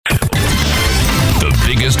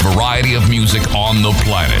biggest variety of music on the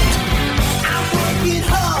planet.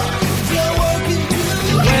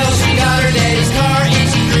 Well, she got her daddy's car and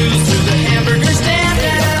she cruised to the hamburger stand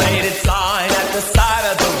and a faded sign at the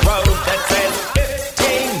side of the road that says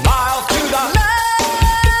 15 miles to the left.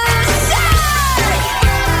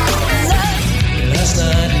 Last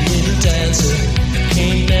night a little dancer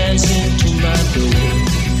came dancing to my door.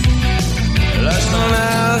 Last night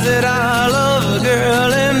I said I love a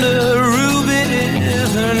girl and Ruby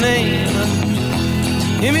is her name.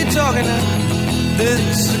 Hear me talking now.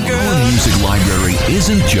 This girl. Our music library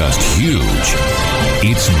isn't just huge,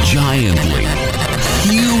 it's giantly,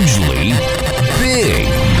 hugely big.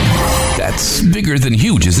 That's bigger than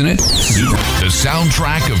huge, isn't it? The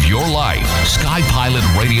soundtrack of your life.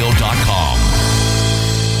 SkyPilotRadio.com.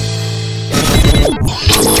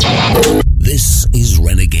 This is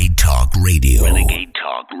Renegade Talk Radio. Renegade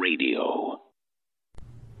Talk Radio.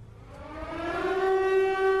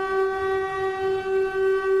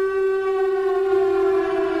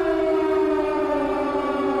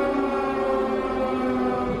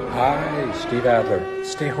 Hi, Steve Adler.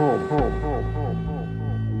 Stay home.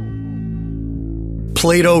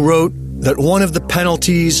 Plato wrote that one of the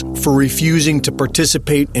penalties for refusing to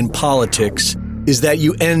participate in politics is that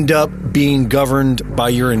you end up being governed by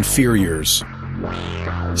your inferiors.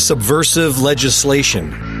 Subversive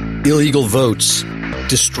legislation, illegal votes,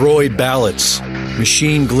 destroyed ballots,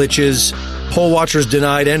 machine glitches, poll watchers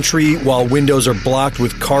denied entry while windows are blocked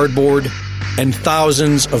with cardboard, and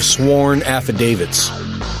thousands of sworn affidavits.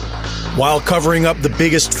 While covering up the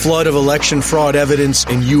biggest flood of election fraud evidence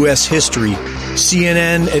in U.S. history,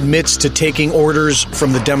 CNN admits to taking orders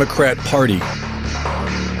from the Democrat Party.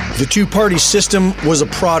 The two-party system was a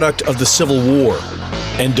product of the Civil War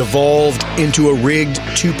and devolved into a rigged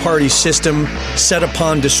two-party system set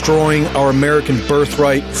upon destroying our American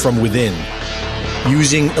birthright from within,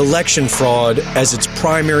 using election fraud as its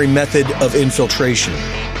primary method of infiltration.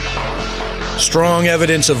 Strong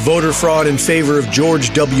evidence of voter fraud in favor of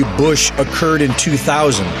George W. Bush occurred in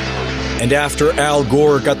 2000, and after Al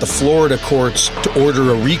Gore got the Florida courts to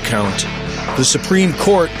order a recount, the Supreme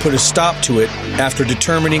Court put a stop to it after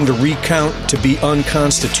determining the recount to be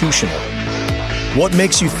unconstitutional. What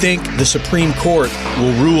makes you think the Supreme Court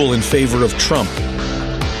will rule in favor of Trump?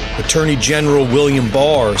 Attorney General William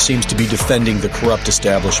Barr seems to be defending the corrupt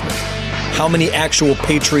establishment. How many actual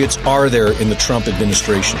patriots are there in the Trump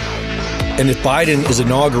administration? And if Biden is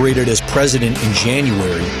inaugurated as president in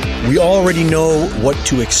January, we already know what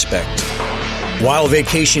to expect. While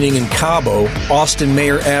vacationing in Cabo, Austin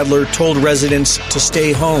Mayor Adler told residents to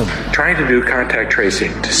stay home. Trying to do contact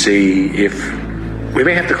tracing to see if we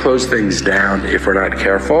may have to close things down if we're not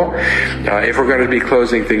careful. If we're going to be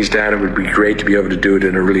closing things down, it would be great to be able to do it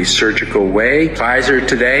in a really surgical way. Pfizer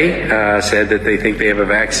today said that they think they have a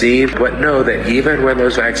vaccine, but know that even when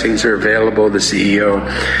those vaccines are available, the CEO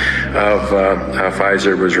of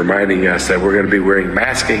Pfizer was reminding us that we're going to be wearing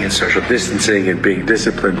masking and social distancing and being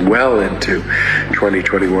disciplined well into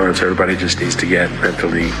 2021. So everybody just needs to get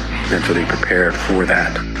mentally prepared for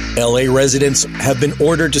that. LA residents have been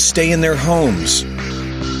ordered to stay in their homes.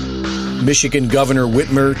 Michigan Governor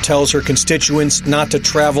Whitmer tells her constituents not to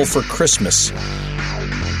travel for Christmas.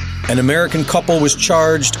 An American couple was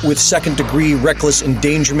charged with second-degree reckless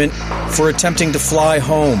endangerment for attempting to fly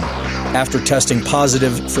home after testing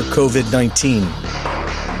positive for COVID-19.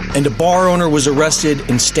 And a bar owner was arrested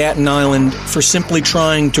in Staten Island for simply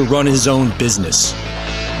trying to run his own business.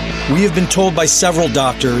 We have been told by several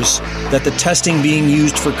doctors that the testing being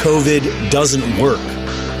used for COVID doesn't work,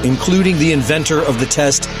 including the inventor of the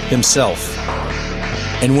test himself.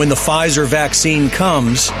 And when the Pfizer vaccine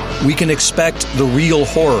comes, we can expect the real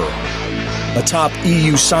horror. A top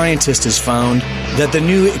EU scientist has found that the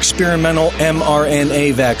new experimental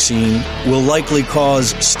mRNA vaccine will likely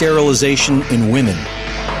cause sterilization in women.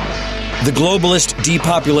 The globalist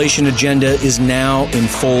depopulation agenda is now in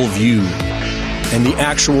full view, and the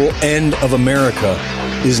actual end of America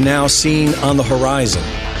is now seen on the horizon.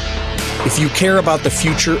 If you care about the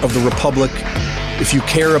future of the Republic, if you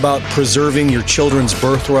care about preserving your children's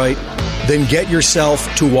birthright, then get yourself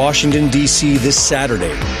to Washington, D.C. this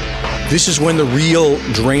Saturday. This is when the real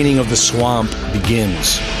draining of the swamp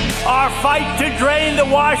begins. Our fight to drain the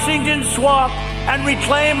Washington swamp and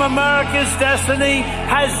reclaim America's destiny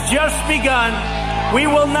has just begun. We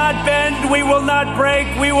will not bend, we will not break,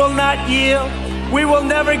 we will not yield. We will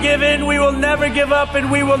never give in, we will never give up,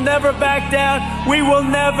 and we will never back down. We will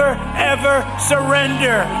never, ever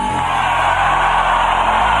surrender.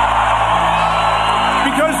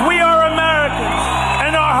 Because we are Americans,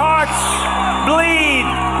 and our hearts bleed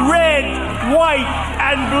red, white,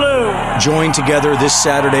 and blue. join together this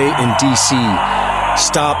Saturday in D.C.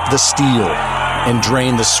 Stop the steal and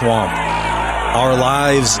drain the swamp. Our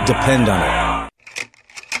lives depend on it.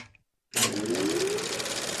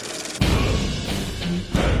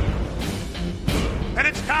 And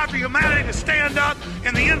it's time for humanity to stand up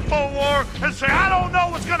in the info war and say, I don't know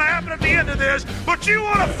what's going to happen at the end of this, but you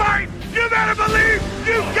want to fight, you better believe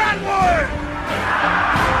you got one!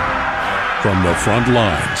 From the front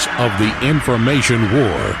lines of the information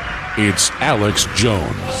war, it's Alex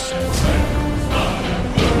Jones.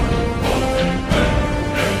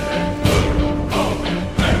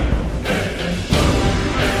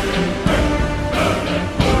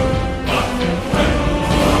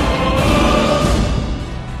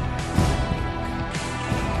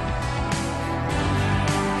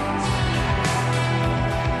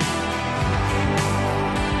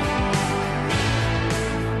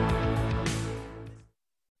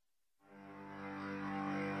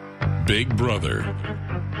 Big Brother,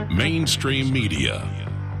 mainstream media,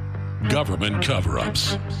 government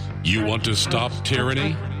cover-ups. You want to stop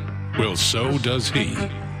tyranny? Well, so does he.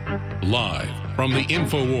 Live from the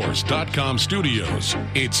Infowars.com studios,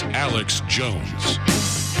 it's Alex Jones.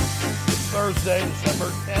 Thursday,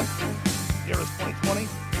 December 10th, year is 2020.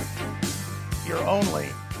 You're only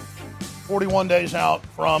 41 days out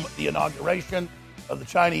from the inauguration of the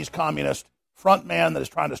Chinese Communist frontman that is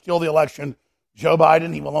trying to steal the election, Joe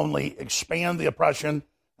Biden. He will only expand the oppression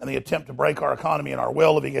and the attempt to break our economy and our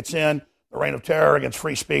will if he gets in. The reign of terror against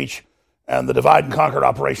free speech and the divide and conquer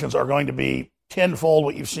operations are going to be tenfold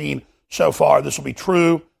what you've seen so far. This will be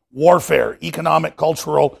true warfare, economic,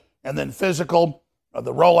 cultural, and then physical.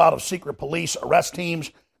 The rollout of secret police, arrest teams,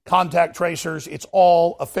 contact tracers. It's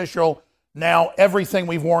all official. Now everything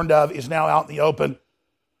we've warned of is now out in the open,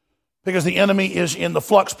 because the enemy is in the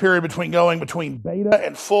flux period between beta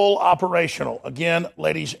and full operational. Again,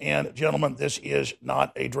 ladies and gentlemen, this is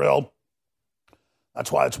not a drill.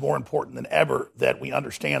 That's why it's more important than ever that we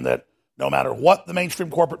understand that no matter what the mainstream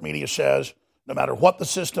corporate media says, no matter what the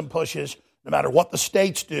system pushes, no matter what the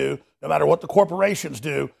states do, no matter what the corporations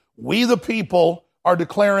do, we the people are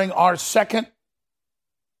declaring our second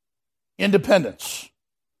independence.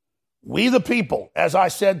 We the people, as I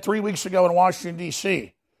said 3 weeks ago in Washington,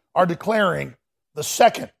 D.C., are declaring the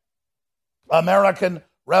second American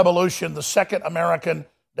Revolution, the second American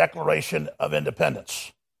Declaration of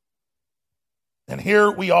Independence. And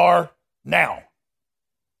here we are now,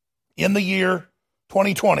 in the year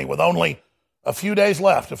 2020, with only a few days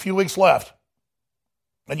left, a few weeks left,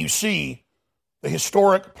 and you see the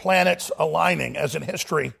historic planets aligning, as in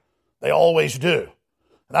history they always do.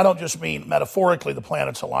 And I don't just mean metaphorically the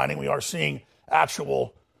planets aligning. We are seeing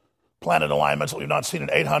actual planet alignments that we've not seen in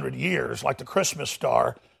 800 years, like the Christmas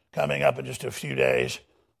star coming up in just a few days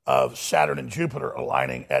of Saturn and Jupiter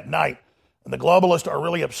aligning at night. And the globalists are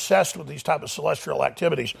really obsessed with these type of celestial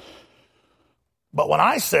activities. But when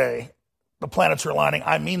I say the planets are aligning,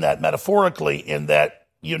 I mean that metaphorically, in that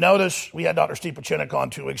you notice we had Dr. Steve Pieczenik on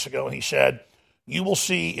 2 weeks ago, and he said, you will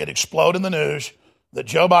see it explode in the news that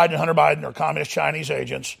Joe Biden and Hunter Biden are communist Chinese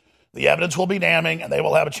agents. The evidence will be damning, and they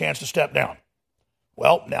will have a chance to step down.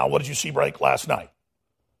 Well, now what did you see break last night?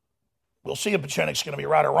 We'll see if Pieczenik's going to be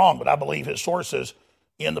right or wrong, but I believe his sources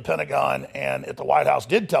in the Pentagon and at the White House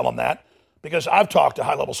did tell him that, because I've talked to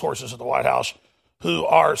high-level sources at the White House who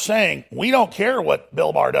are saying, we don't care what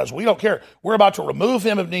Bill Barr does. We don't care. We're about to remove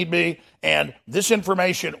him if need be, and this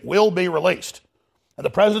information will be released. And the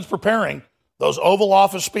president's preparing those Oval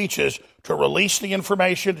Office speeches to release the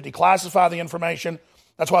information, to declassify the information.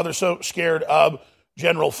 That's why they're so scared of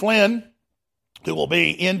General Flynn, who will be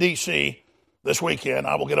in D.C. this weekend.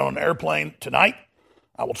 I will get on an airplane tonight.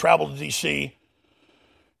 I will travel to D.C.,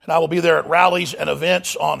 and I will be there at rallies and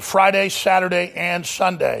events on Friday, Saturday, and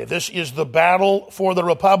Sunday. This is the battle for the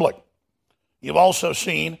Republic. You've also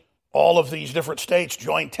seen all of these different states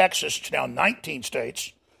join Texas. It's now 19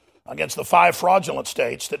 states against the 5 fraudulent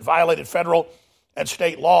states that violated federal and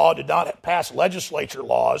state law, did not pass legislature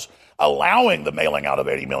laws allowing the mailing out of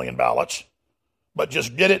 80 million ballots, but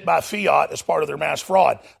just did it by fiat as part of their mass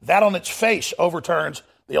fraud. That on its face overturns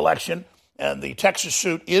the election, and the Texas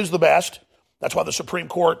suit is the best. That's why the Supreme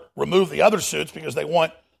Court removed the other suits, because they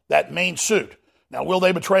want that main suit. Now, will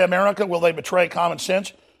they betray America? Will they betray common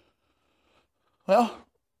sense? Well,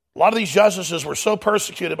 a lot of these justices were so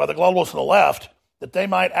persecuted by the globalists on the left that they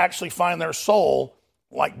might actually find their soul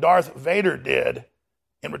like Darth Vader did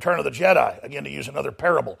in Return of the Jedi, again, to use another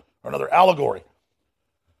parable or another allegory.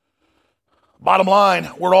 Bottom line,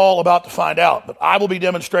 we're all about to find out. But I will be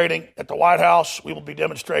demonstrating at the White House. We will be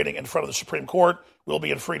demonstrating in front of the Supreme Court. We'll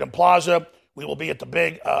be in Freedom Plaza. We will be at the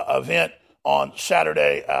big event on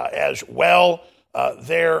Saturday as well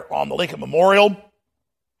there on the Lincoln Memorial.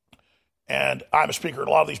 And I'm a speaker at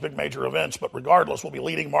a lot of these big major events, but regardless, we'll be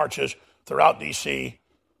leading marches throughout D.C.,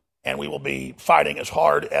 and we will be fighting as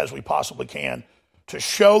hard as we possibly can to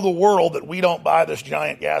show the world that we don't buy this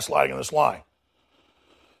giant gaslighting and this lie.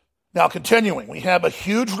 Now, continuing, we have a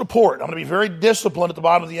huge report. I'm going to be very disciplined at the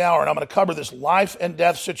bottom of the hour, and I'm going to cover this life and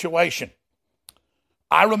death situation.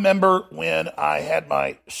 I remember when I had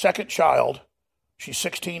my second child, she's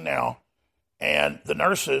 16 now, and the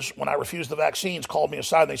nurses, when I refused the vaccines, called me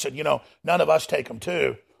aside and they said, none of us take them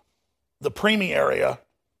too. The preemie area,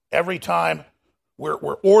 every time we're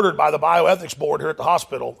ordered by the bioethics board here at the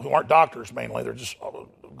hospital, who aren't doctors mainly, they're just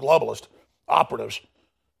globalist operatives,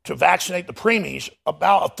 to vaccinate the preemies,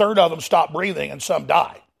 about a third of them stop breathing and some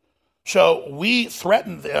die. So we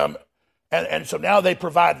threatened them, and so now they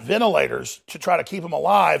provide ventilators to try to keep them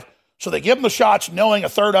alive. So they give them the shots knowing a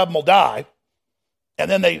third of them will die, and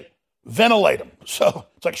then they ventilate them. So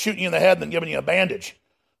it's like shooting you in the head and then giving you a bandage.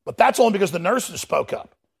 But that's only because the nurses spoke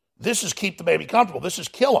up. This is keep the baby comfortable. This is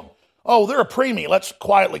kill them. Oh, they're a preemie. Let's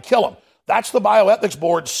quietly kill them. That's the bioethics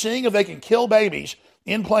board seeing if they can kill babies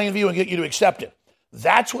in plain view and get you to accept it.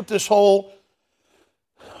 That's what this whole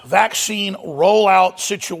vaccine rollout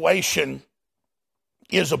situation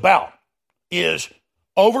is about, is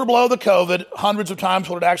overblow the COVID hundreds of times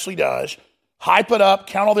what it actually does, hype it up,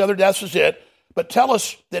 count all the other deaths as it, but tell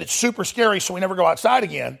us that it's super scary so we never go outside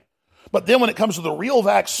again. But then when it comes to the real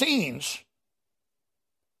vaccines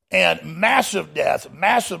and massive death,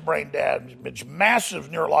 massive brain damage, massive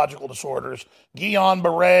neurological disorders,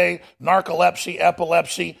 Guillain-Barré, narcolepsy,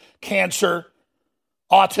 epilepsy, cancer,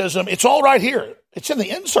 autism, it's all right here. It's in the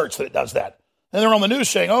inserts that it does that. And they're on the news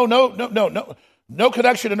saying, oh, no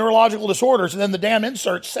connection to neurological disorders, and then the damn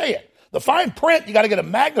inserts say it. The fine print, you got to get a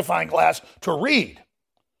magnifying glass to read.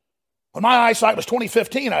 When my eyesight was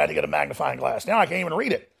 2015, I had to get a magnifying glass. Now I can't even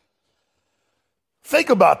read it. Think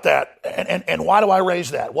about that. And why do I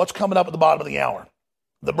raise that? What's coming up at the bottom of the hour?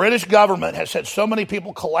 The British government has had so many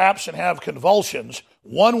people collapse and have convulsions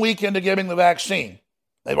 1 week into giving the vaccine.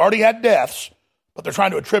 They've already had deaths, but they're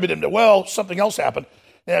trying to attribute them to, something else happened.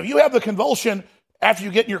 Now, if you have the convulsion after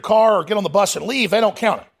you get in your car or get on the bus and leave, they don't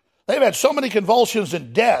count it. They've had so many convulsions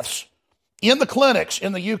and deaths in the clinics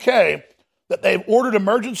in the UK that they've ordered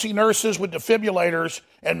emergency nurses with defibrillators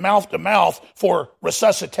and mouth-to-mouth for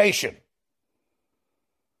resuscitation.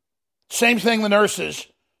 Same thing the nurses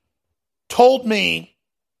told me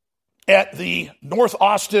at the North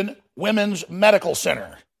Austin Women's Medical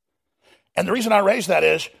Center. And the reason I raised that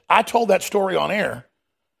is I told that story on air,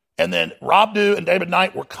 and then Rob Dew and David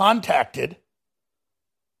Knight were contacted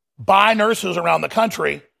by nurses around the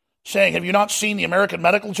country saying, have you not seen the American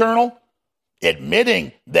Medical Journal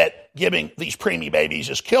admitting that giving these preemie babies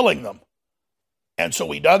is killing them? And so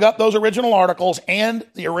we dug up those original articles and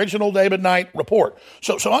the original David Knight report.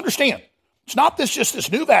 So understand, it's not just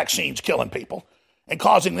this new vaccine's killing people and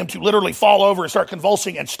causing them to literally fall over and start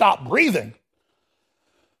convulsing and stop breathing.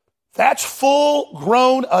 That's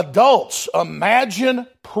full-grown adults. Imagine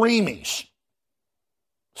preemies.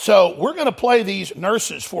 So we're going to play these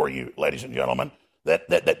nurses for you, ladies and gentlemen,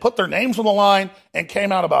 that put their names on the line and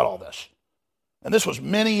came out about all this. And this was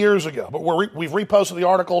many years ago, but we've reposted the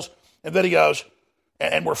articles and videos,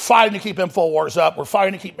 and we're fighting to keep InfoWars up. We're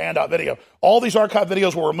fighting to keep Band.video. All these archive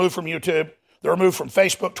videos were removed from YouTube. They're removed from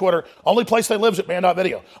Facebook, Twitter. Only place they live is at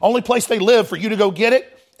Band.video. Only place they live for you to go get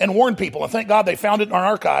it and warn people. And thank God they found it in our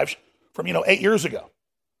archives from, 8 years ago.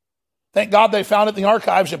 Thank God they found it in the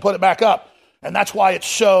archives and put it back up. And that's why it's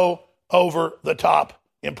so over the top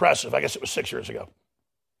impressive. I guess it was 6 years ago.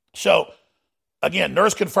 So, again,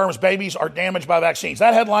 nurse confirms babies are damaged by vaccines.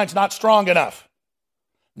 That headline's not strong enough.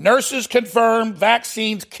 Nurses confirm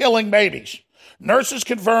vaccines killing babies. Nurses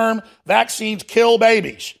confirm vaccines kill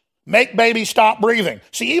babies. Make babies stop breathing.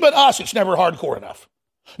 See, even us, it's never hardcore enough.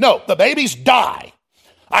 No, the babies die.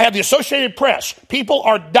 I have the Associated Press. People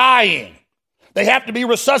are dying. They have to be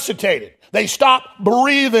resuscitated. They stop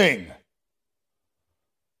breathing.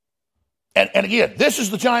 And again, this is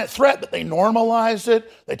the giant threat that they normalize it.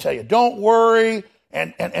 They tell you, don't worry.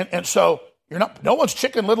 And so no one's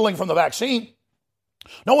chicken littling from the vaccine.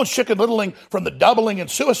 No one's chicken littling from the doubling in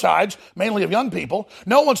suicides, mainly of young people.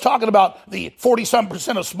 No one's talking about the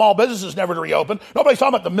 40-some% of small businesses never to reopen. Nobody's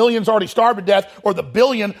talking about the millions already starved to death or the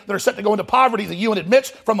billion that are set to go into poverty the UN admits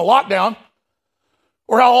from the lockdown,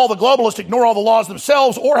 or how all the globalists ignore all the laws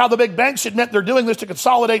themselves, or how the big banks admit they're doing this to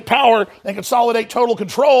consolidate power and consolidate total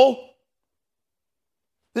control.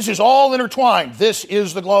 This is all intertwined. This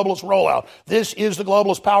is the globalist rollout. This is the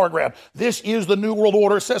globalist power grab. This is the New World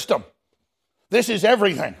Order system. This is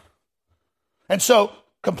everything. And so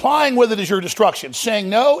complying with it is your destruction. Saying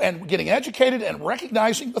no and getting educated and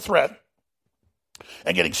recognizing the threat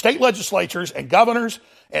and getting state legislatures and governors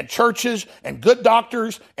and churches and good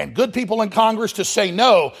doctors and good people in Congress to say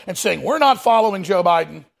no and saying, we're not following Joe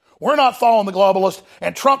Biden. We're not following the globalist.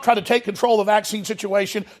 And Trump tried to take control of the vaccine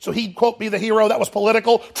situation so he'd, quote, be the hero. That was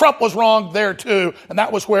political. Trump was wrong there, too. And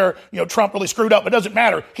that was where, Trump really screwed up. It doesn't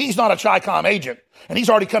matter. He's not a Chi-Com agent. And he's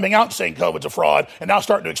already coming out saying COVID's a fraud and now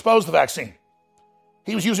starting to expose the vaccine.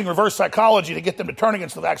 He was using reverse psychology to get them to turn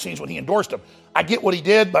against the vaccines when he endorsed them. I get what he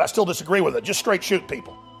did, but I still disagree with it. Just straight shoot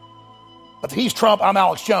people. But he's Trump, I'm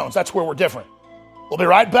Alex Jones. That's where we're different. We'll be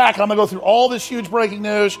right back. I'm going to go through all this huge breaking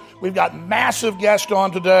news. We've got massive guests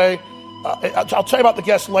on today. I'll tell you about the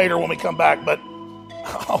guests later when we come back, but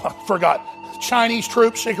I forgot. Chinese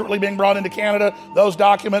troops secretly being brought into Canada, those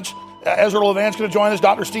documents. Ezra Levin's going to join us,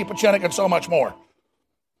 Dr. Steve Pachenik, and so much more.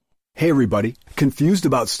 Hey everybody, confused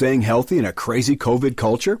about staying healthy in a crazy COVID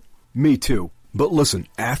culture? Me too. But listen,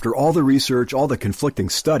 after all the research, all the conflicting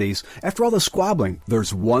studies, after all the squabbling,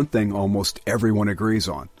 there's one thing almost everyone agrees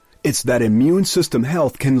on. It's that immune system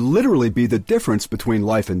health can literally be the difference between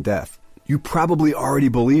life and death. You probably already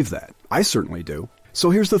believe that. I certainly do. So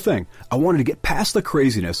here's the thing. I wanted to get past the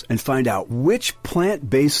craziness and find out which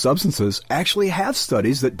plant-based substances actually have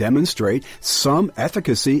studies that demonstrate some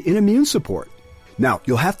efficacy in immune support. Now,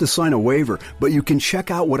 you'll have to sign a waiver, but you can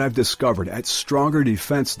check out what I've discovered at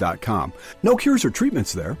StrongerDefense.com. No cures or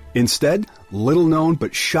treatments there. Instead, little-known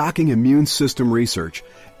but shocking immune system research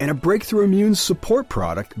and a breakthrough immune support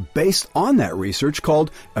product based on that research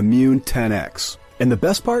called Immune 10X. And the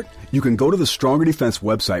best part? You can go to the Stronger Defense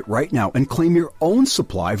website right now and claim your own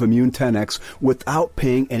supply of Immune 10X without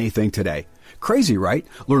paying anything today. Crazy, right?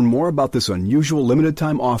 Learn more about this unusual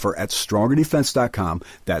limited-time offer at StrongerDefense.com.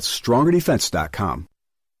 That's StrongerDefense.com.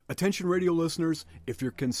 Attention radio listeners, if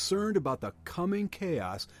you're concerned about the coming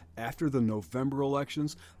chaos after the November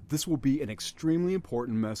elections, this will be an extremely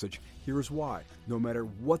important message. Here's why. No matter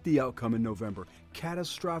what the outcome in November,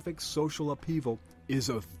 catastrophic social upheaval is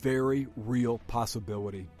a very real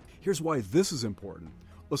possibility. Here's why this is important.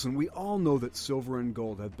 Listen, we all know that silver and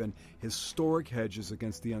gold have been historic hedges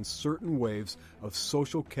against the uncertain waves of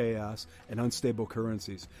social chaos and unstable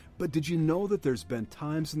currencies. But did you know that there's been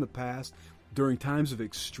times in the past, during times of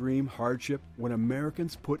extreme hardship, when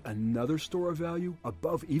Americans put another store of value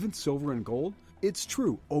above even silver and gold? It's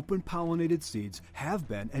true, open-pollinated seeds have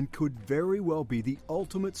been and could very well be the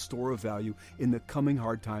ultimate store of value in the coming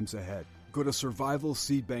hard times ahead. Go to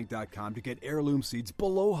survivalseedbank.com to get heirloom seeds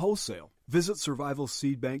below wholesale. Visit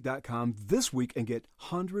survivalseedbank.com this week and get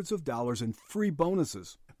hundreds of dollars in free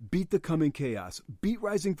bonuses. Beat the coming chaos, beat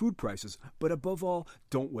rising food prices, but above all,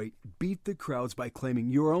 don't wait. Beat the crowds by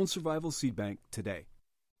claiming your own Survival Seed Bank today.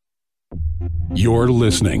 You're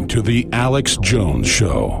listening to The Alex Jones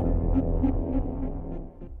Show.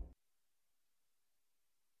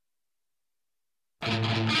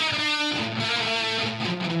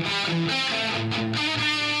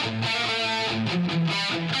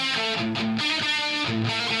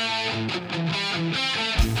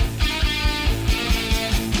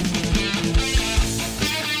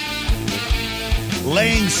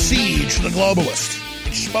 Laying siege to the globalists,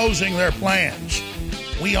 exposing their plans.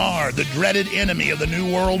 We are the dreaded enemy of the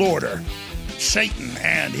New World Order, Satan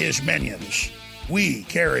and his minions. We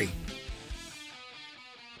carry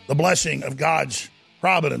the blessing of God's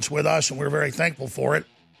providence with us, and we're very thankful for it.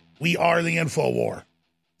 We are the InfoWar.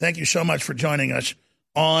 Thank you so much for joining us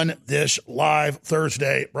on this live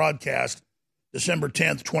Thursday broadcast, December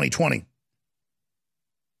 10th, 2020.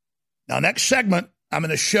 Now, next segment, I'm going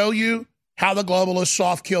to show you how the globalists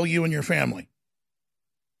soft kill you and your family.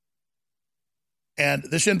 And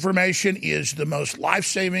this information is the most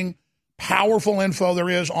life-saving, powerful info there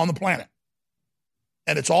is on the planet.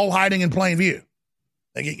 And it's all hiding in plain view.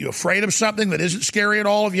 They get you afraid of something that isn't scary at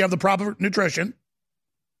all if you have the proper nutrition,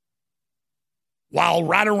 while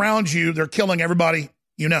right around you, they're killing everybody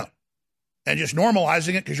you know and just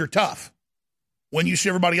normalizing it because you're tough. When you see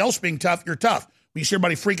everybody else being tough, you're tough. When you see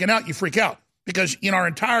everybody freaking out, you freak out. Because in our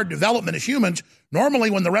entire development as humans,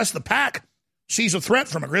 normally when the rest of the pack sees a threat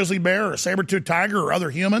from a grizzly bear or a saber-toothed tiger or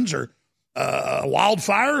other humans or a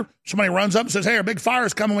wildfire, somebody runs up and says, hey, a big fire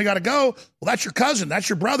is coming, we got to go. Well, that's your cousin, that's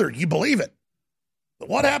your brother, you believe it. But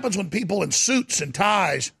what happens when people in suits and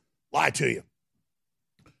ties lie to you?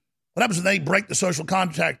 What happens when they break the social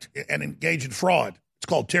contact and engage in fraud? It's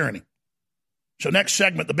called tyranny. So next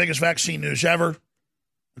segment, the biggest vaccine news ever.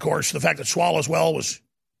 Of course, the fact that Swallowswell was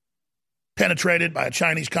penetrated by a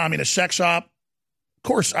Chinese communist sex op. Of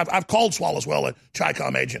course, I've called Swallowswell a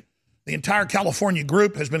Chi-Com agent. The entire California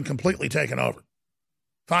group has been completely taken over.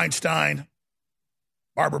 Feinstein,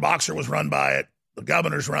 Barbara Boxer was run by it. The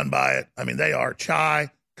governor's run by it. I mean, they are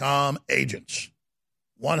Chi-Com agents,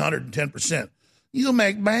 110%. You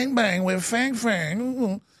make bang bang with fang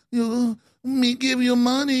fang. You me give you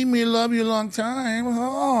money, me love you long time.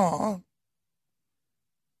 Oh.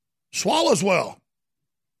 Swallows well.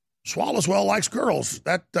 Swallows well likes girls.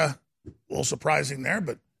 That a little surprising there,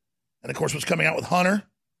 but and of course what's coming out with Hunter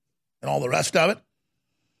and all the rest of it.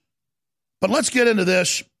 But let's get into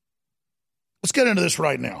this. Let's get into this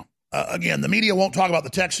right now. Again, the media won't talk about the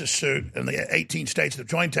Texas suit and the 18 states that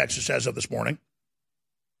joined Texas as of this morning.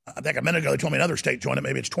 I think a minute ago they told me another state joined it.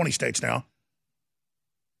 Maybe it's 20 states now.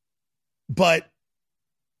 But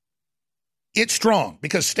it's strong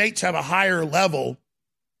because states have a higher level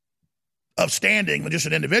of standing than just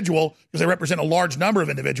an individual because they represent a large number of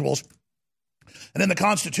individuals. And in the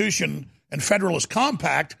Constitution and Federalist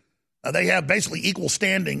Compact, they have basically equal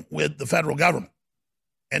standing with the federal government.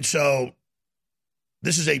 And so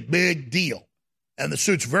this is a big deal. And the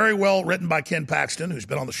suit's very well written by Ken Paxton, who's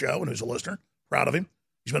been on the show and who's a listener. Proud of him.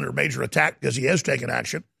 He's been under major attack because he has taken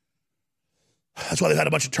action. That's why they've had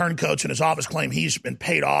a bunch of turncoats in his office claim he's been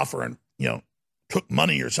paid off or, took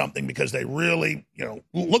money or something because they really,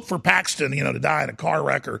 look for Paxton, to die in a car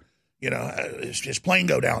wreck or, his plane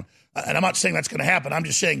go down. And I'm not saying that's going to happen. I'm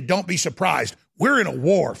just saying don't be surprised. We're in a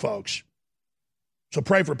war, folks. So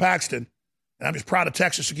pray for Paxton. And I'm just proud of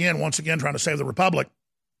Texas once again, trying to save the republic.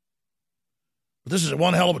 But this is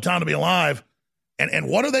one hell of a time to be alive. And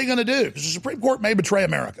what are they going to do? Because the Supreme Court may betray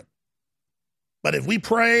America. But if we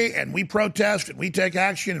pray and we protest and we take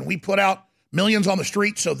action and we put out millions on the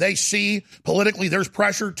street so they see politically there's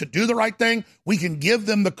pressure to do the right thing, we can give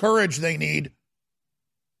them the courage they need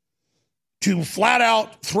to flat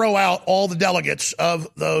out throw out all the delegates of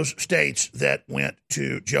those states that went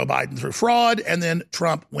to Joe Biden through fraud, and then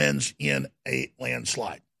Trump wins in a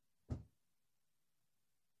landslide.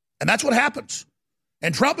 And that's what happens.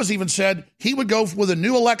 And Trump has even said he would go with a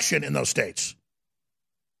new election in those states.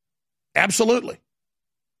 Absolutely.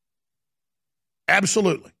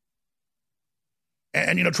 Absolutely.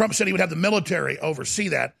 And, Trump said he would have the military oversee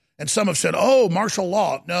that. And some have said, oh, martial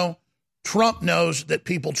law. No, Trump knows that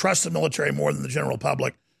people trust the military more than the general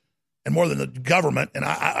public and more than the government. And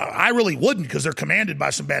I really wouldn't because they're commanded by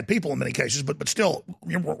some bad people in many cases. But still,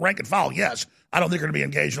 rank and file, yes. I don't think they're going to be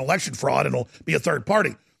engaged in election fraud and it'll be a third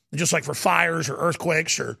party. And just like for fires or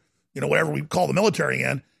earthquakes or, whatever we call the military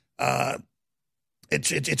in,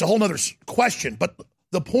 it's a whole nother question. But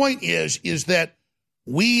the point is that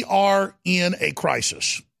we are in a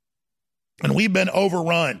crisis and we've been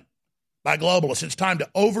overrun by globalists. It's time to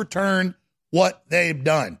overturn what they've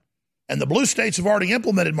done. And the blue states have already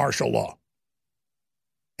implemented martial law.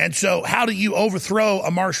 And so how do you overthrow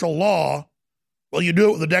a martial law? Well, you do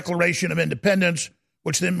it with a Declaration of Independence,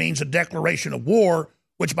 which then means a declaration of war,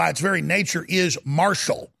 which by its very nature is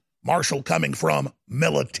martial. Martial coming from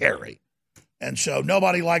military. And so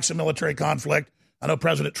nobody likes a military conflict. I know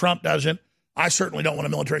President Trump doesn't. I certainly don't want a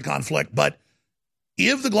military conflict. But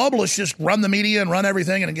if the globalists just run the media and run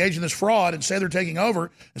everything and engage in this fraud and say they're taking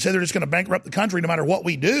over and say they're just going to bankrupt the country no matter what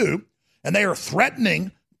we do, and they are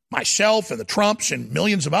threatening myself and the Trumps and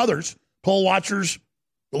millions of others, poll watchers,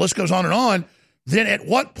 the list goes on, then at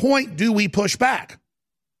what point do we push back?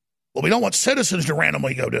 Well, we don't want citizens to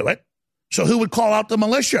randomly go do it. So who would call out the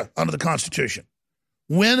militia under the Constitution?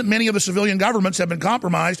 When many of the civilian governments have been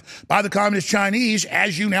compromised by the communist Chinese,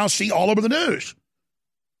 as you now see all over the news.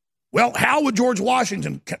 Well, how would George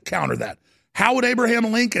Washington counter that? How would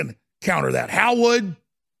Abraham Lincoln counter that? How would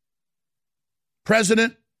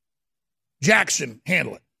President Jackson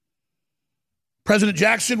handle it? President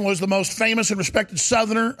Jackson was the most famous and respected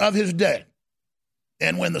Southerner of his day.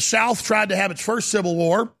 And when the South tried to have its first civil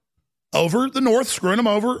war over the North, screwing them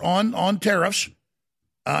over on tariffs,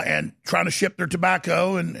 and trying to ship their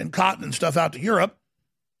tobacco and cotton and stuff out to Europe,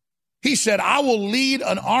 he said, I will lead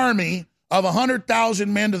an army of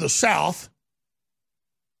 100,000 men to the South,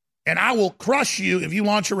 and I will crush you if you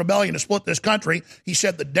launch a rebellion to split this country. He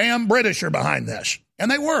said, the damn British are behind this. And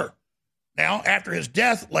they were. Now, after his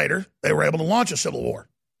death later, they were able to launch a civil war,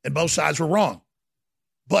 and both sides were wrong.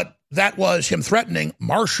 But that was him threatening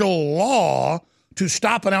martial law to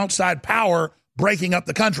stop an outside power breaking up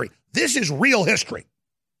the country. This is real history.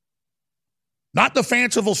 Not the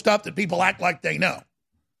fanciful stuff that people act like they know,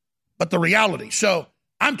 but the reality. So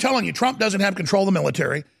I'm telling you, Trump doesn't have control of the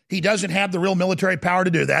military. He doesn't have the real military power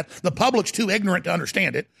to do that. The public's too ignorant to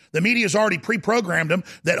understand it. The media's already pre-programmed them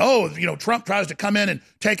that, Trump tries to come in and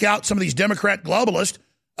take out some of these Democrat globalists,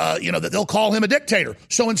 that they'll call him a dictator.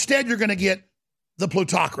 So instead, you're going to get the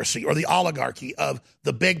plutocracy or the oligarchy of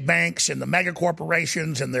the big banks and the mega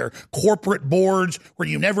corporations and their corporate boards where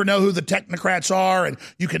you never know who the technocrats are and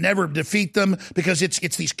you can never defeat them because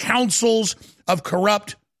it's these councils of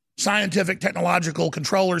corrupt scientific technological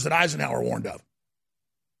controllers that Eisenhower warned of.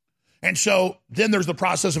 And so then there's the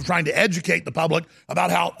process of trying to educate the public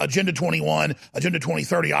about how Agenda 21, Agenda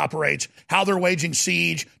 2030 operates, how they're waging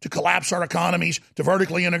siege to collapse our economies, to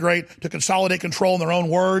vertically integrate, to consolidate control in their own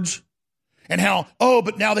words. And how,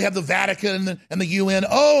 but now they have the Vatican and the UN.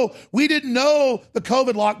 We didn't know the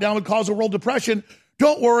COVID lockdown would cause a world depression.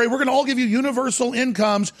 Don't worry, we're going to all give you universal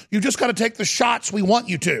incomes. You just got to take the shots we want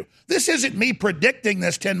you to. This isn't me predicting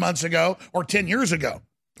this 10 months ago or 10 years ago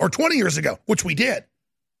or 20 years ago, which we did.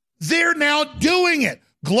 They're now doing it.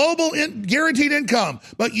 Global guaranteed income,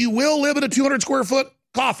 but you will live in a 200 square foot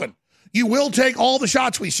coffin. You will take all the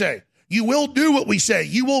shots we say. You will do what we say.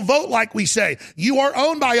 You will vote like we say. You are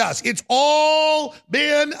owned by us. It's all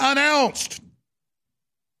been announced.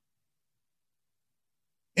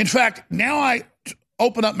 In fact, now I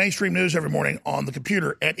open up mainstream news every morning on the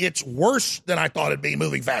computer, and it's worse than I thought it'd be,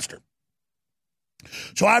 moving faster.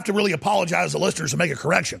 So I have to really apologize to listeners and make a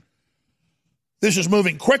correction. This is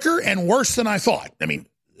moving quicker and worse than I thought. I mean,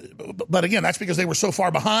 but again, that's because they were so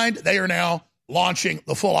far behind. They are now launching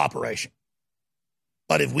the full operation.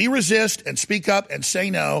 But if we resist and speak up and say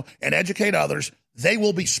no and educate others, they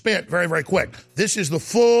will be spent very, very quick. This is the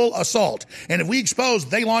full assault. And if we expose,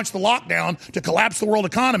 they launch the lockdown to collapse the world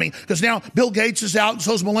economy, because now Bill Gates is out and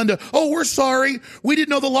so is Melinda. We're sorry. We didn't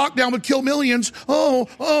know the lockdown would kill millions.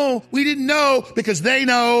 We didn't know, because they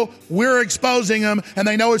know we're exposing them and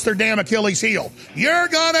they know it's their damn Achilles heel. You're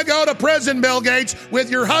going to go to prison, Bill Gates,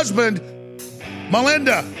 with your husband,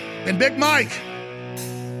 Melinda, and Big Mike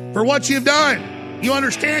for what you've done. You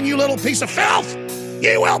understand, you little piece of filth?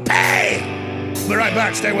 You will pay. We'll be right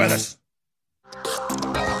back. Stay with us.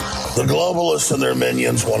 The globalists and their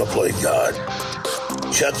minions want to play God.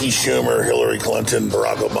 Chucky Schumer, Hillary Clinton,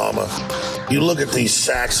 Barack Obama. You look at these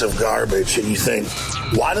sacks of garbage and you think,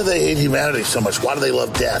 why do they hate humanity so much? Why do they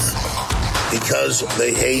love death? Because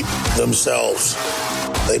they hate themselves.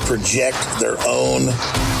 They project their own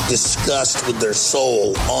disgust with their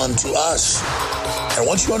soul onto us. And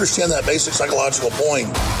once you understand that basic psychological point,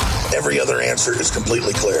 every other answer is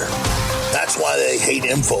completely clear. That's why they hate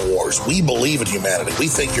InfoWars. We believe in humanity. We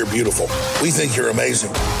think you're beautiful. We think you're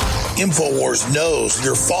amazing. InfoWars knows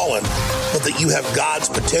you're fallen, but that you have God's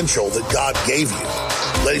potential that God gave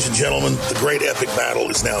you. Ladies and gentlemen, the great epic battle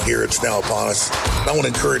is now here. It's now upon us. And I want to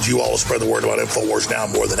encourage you all to spread the word about InfoWars now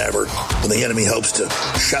more than ever, when the enemy hopes to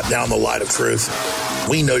shut down the light of truth.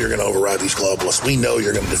 We know you're going to override these globalists. We know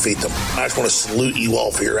you're going to defeat them. I just want to salute you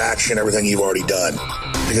all for your action, everything you've already done,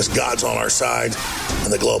 because God's on our side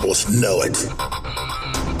and the globalists know it.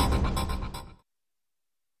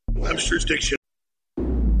 Webster's Dictionary.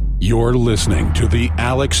 You're listening to The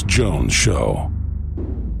Alex Jones Show.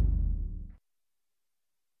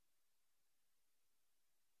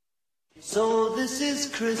 So this is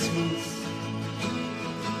Christmas,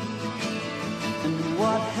 and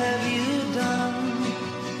what have you done?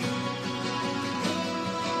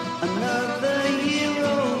 Another year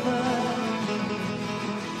over,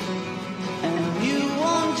 and you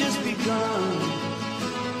won't just begun.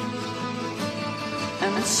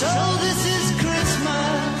 And so this is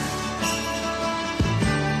Christmas.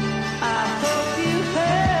 I hope you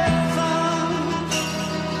had fun.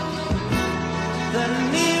 The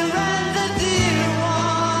near and the dear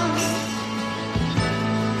ones,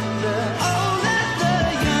 the old and the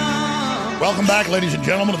young. Welcome back, ladies and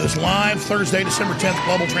gentlemen, to this live Thursday, December 10th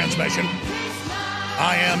global transmission.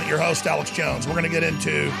 I am your host, Alex Jones. We're going to get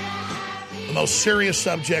into the most serious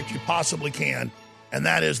subject you possibly can, and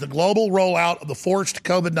that is the global rollout of the forced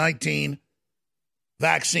COVID-19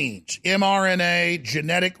 vaccines. mRNA,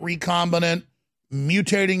 genetic recombinant,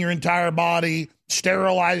 mutating your entire body,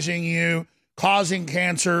 sterilizing you, causing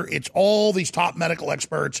cancer. It's all these top medical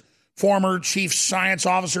experts, former chief science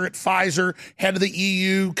officer at Pfizer, head of the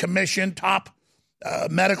EU Commission, top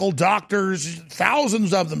medical doctors,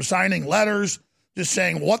 thousands of them signing letters just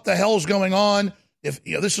saying, what the hell is going on? If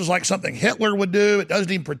this is like something Hitler would do, it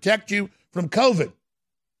doesn't even protect you from COVID.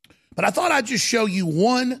 But I thought I'd just show you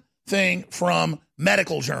one thing from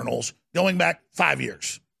medical journals going back 5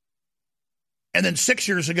 years. And then 6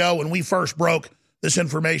 years ago, when we first broke this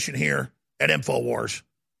information here at InfoWars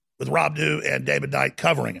with Rob Dew and David Knight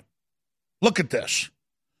covering it. Look at this.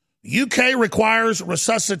 UK requires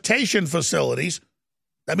resuscitation facilities.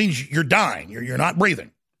 That means you're dying. You're not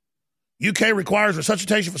breathing. UK requires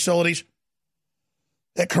resuscitation facilities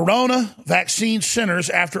at corona vaccine centers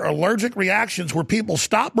after allergic reactions where people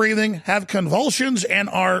stop breathing, have convulsions, and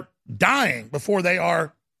are dying before they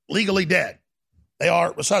are legally dead. They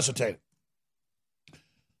are resuscitated.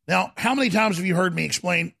 Now, how many times have you heard me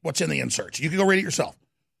explain what's in the inserts? You can go read it yourself.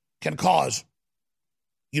 Can cause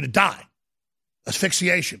you to die.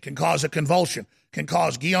 Asphyxiation can cause a convulsion, can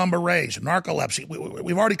cause Guillain-Barré's, narcolepsy.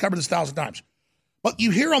 We've already covered this 1,000 times. But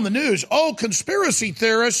you hear on the news, conspiracy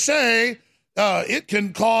theorists say it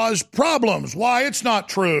can cause problems. Why? It's not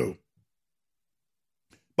true.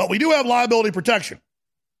 But we do have liability protection.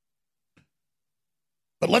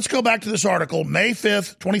 But let's go back to this article, May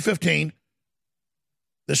 5th, 2015.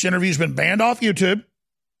 This interview's been banned off YouTube,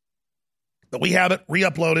 but we have it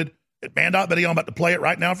re-uploaded at band.video. I'm about to play it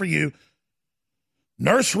right now for you.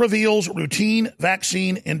 Nurse reveals routine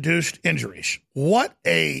vaccine-induced injuries. What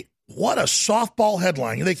a softball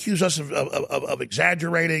headline. They accuse us of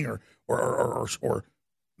exaggerating or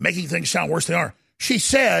making things sound worse than they are. She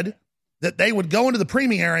said that they would go into the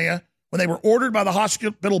preemie area when they were ordered by the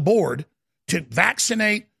hospital board to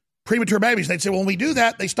vaccinate premature babies. They'd say, well, when we do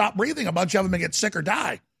that, they stop breathing. A bunch of them get sick or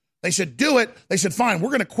die. They said, do it. They said, fine, we're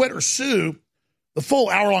going to quit or sue. The full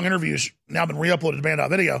hour-long interview's now been re-uploaded to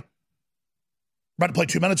band.video. I'm about to play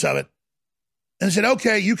 2 minutes of it. And they said,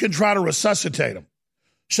 okay, you can try to resuscitate them.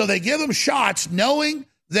 So they give them shots knowing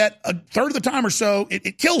that a third of the time or so,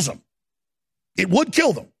 it kills them. It would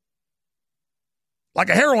kill them. Like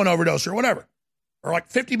a heroin overdose or whatever. Or like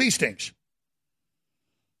 50 bee stings.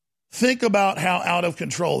 Think about how out of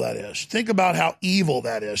control that is. Think about how evil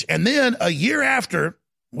that is. And then a year after,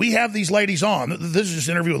 we have these ladies on. This is just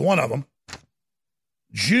an interview with one of them.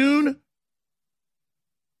 June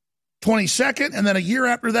 22nd, and then a year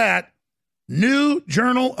after that, New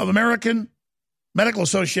Journal of American Medical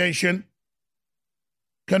Association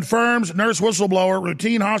confirms nurse whistleblower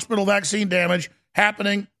routine hospital vaccine damage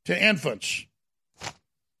happening to infants.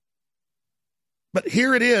 But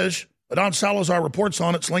here it is. Adon Salazar reports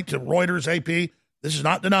on it. It's linked to Reuters, AP. This is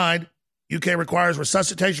not denied. UK requires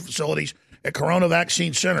resuscitation facilities at corona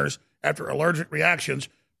vaccine centers after allergic reactions.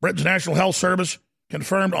 Britain's National Health Service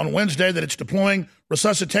confirmed on Wednesday that it's deploying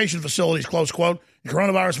resuscitation facilities, close quote, in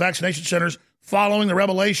coronavirus vaccination centers following the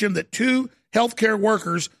revelation that 2 healthcare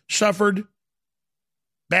workers suffered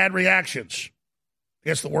bad reactions. I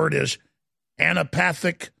guess the word is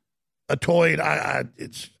anaphylactic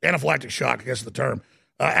it's anaphylactic shock, I guess is the term.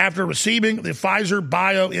 After receiving the Pfizer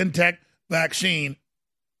BioNTech vaccine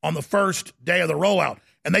on the first day of the rollout.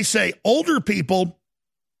 And they say older people,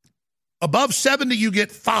 above 70, you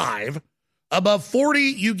get 5. Above 40,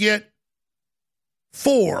 you get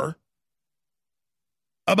 4.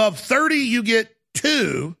 Above 30, you get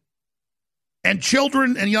 2. And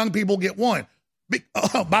children and young people get 1.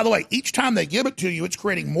 By the way, each time they give it to you, it's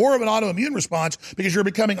creating more of an autoimmune response because you're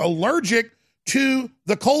becoming allergic to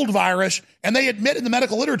the cold virus, and they admit in the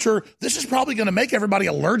medical literature, this is probably going to make everybody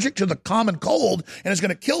allergic to the common cold and is going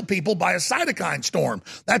to kill people by a cytokine storm.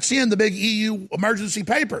 That's in the big EU emergency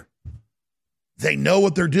paper. They know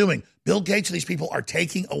what they're doing. Bill Gates and these people are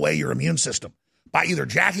taking away your immune system by either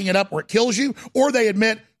jacking it up where it kills you, or they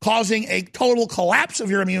admit causing a total collapse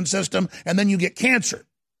of your immune system, and then you get cancer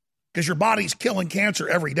because your body's killing cancer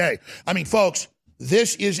every day. I mean, folks,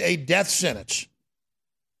 this is a death sentence.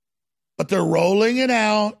 But they're rolling it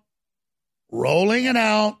out,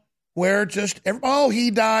 where just,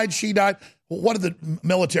 he died, she died. What did the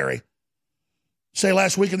military say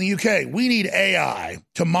last week in the UK? We need AI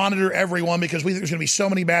to monitor everyone because we think there's going to be so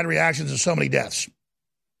many bad reactions and so many deaths.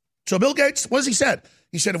 So Bill Gates, what has he said?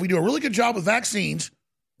 He said, if we do a really good job with vaccines,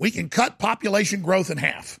 we can cut population growth in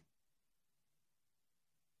half.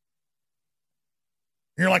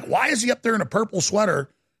 And you're like, why is he up there in a purple sweater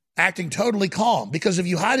acting totally calm? Because if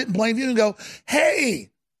you hide it in plain view and go,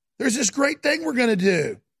 hey, there's this great thing we're going to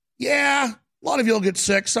do. Yeah, a lot of you will get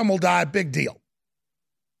sick. Some will die. Big deal.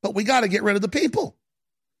 But we got to get rid of the people.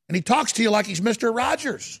 And he talks to you like he's Mr.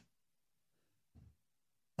 Rogers.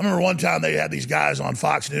 I remember one time they had these guys on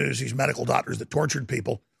Fox News, these medical doctors that tortured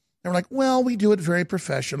people. They were like, well, we do it very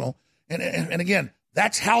professional. And again,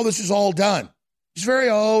 that's how this is all done. It's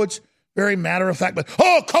very matter of fact, but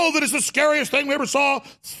COVID is the scariest thing we ever saw.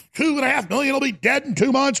 2.5 million will be dead in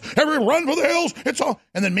 2 months. Everyone run for the hills. It's all.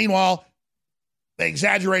 And then meanwhile, they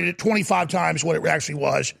exaggerated it 25 times what it actually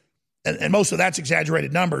was. And most of that's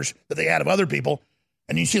exaggerated numbers that they had of other people.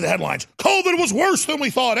 And you see the headlines. COVID was worse than we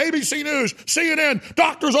thought. ABC News, CNN,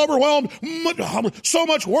 doctors overwhelmed. So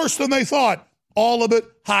much worse than they thought. All of it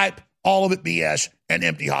hype, all of it BS, and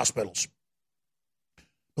empty hospitals.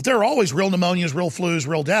 But there are always real pneumonias, real flus,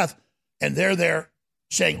 real death. And they're there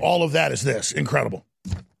saying all of that is this. Incredible.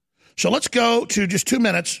 So let's go to just 2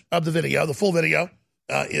 minutes of the video. The full video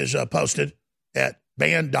is posted at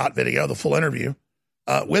band.video, the full interview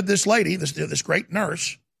with this lady, this great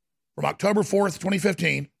nurse from October 4th,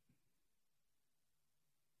 2015,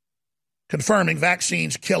 confirming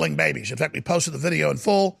vaccines killing babies. In fact, we posted the video in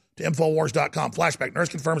full to Infowars.com. Flashback. Nurse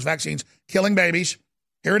confirms vaccines killing babies.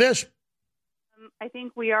 Here it is. I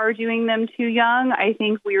think we are doing them too young. I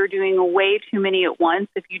think we are doing way too many at once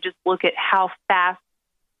if you just look at how fast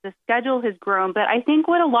the schedule has grown. But I think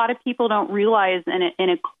what a lot of people don't realize in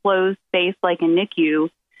a closed space like a NICU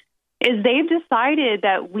is they've decided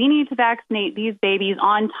that we need to vaccinate these babies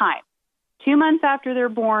on time. 2 months after they're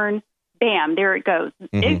born, bam, there it goes.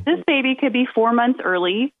 This baby could be 4 months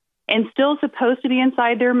early and still supposed to be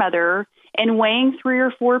inside their mother and weighing 3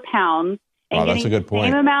 or 4 pounds and getting the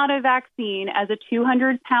same amount of vaccine as a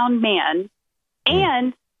 200-pound man.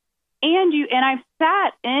 And I've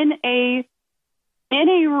sat in a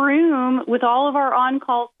room with all of our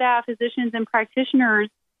on-call staff, physicians and practitioners,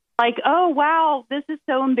 like, oh, wow, this is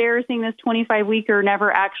so embarrassing. This 25-weeker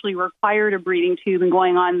never actually required a breathing tube and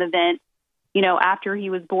going on the vent, after he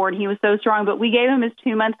was born. He was so strong, but we gave him his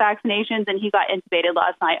 2-month vaccinations and he got intubated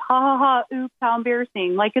last night. Ha, ha, ha, oops, how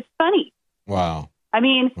embarrassing. Like, it's funny. Wow. I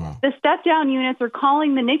mean, the step-down units are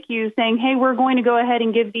calling the NICU saying, hey, we're going to go ahead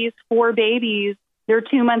and give these 4 babies their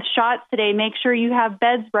 2-month shots today. Make sure you have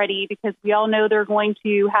beds ready because we all know they're going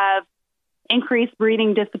to have increased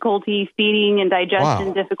breathing difficulty, feeding and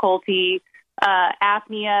digestion difficulty,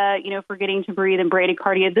 apnea, forgetting to breathe and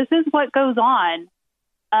bradycardia. This is what goes on.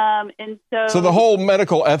 And so the whole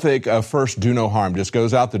medical ethic of first do no harm just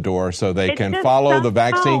goes out the door so they can follow the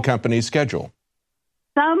vaccine company's schedule.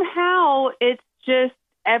 Somehow it's just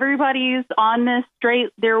everybody's on this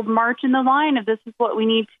they're marching the line of this is what we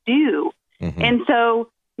need to do. And so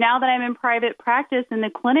now that I'm in private practice in the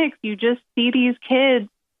clinics, you just see these kids,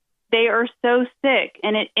 they are so sick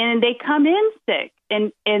and they come in sick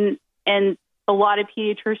and a lot of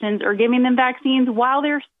pediatricians are giving them vaccines while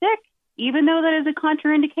they're sick, even though that is a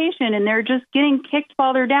contraindication, and they're just getting kicked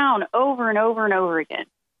while they're down over and over and over again.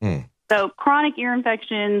 So chronic ear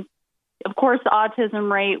infections, of course, the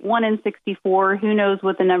autism rate, 1 in 64. Who knows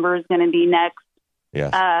what the number is going to be next?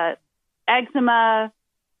 Yes. Eczema,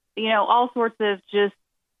 all sorts of just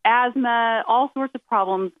asthma, all sorts of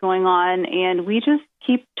problems going on. And we just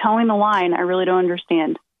keep towing the line. I really don't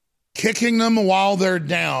understand. Kicking them while they're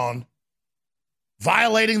down,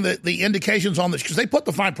 violating the indications on this, because they put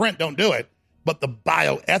the fine print, don't do it. But the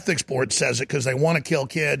bioethics board says it because they want to kill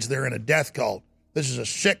kids. They're in a death cult. This is a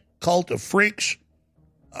sick cult of freaks.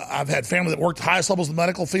 I've had family that worked the highest levels of the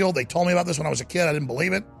medical field. They told me about this when I was a kid. I didn't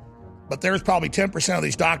believe it. But there's probably 10% of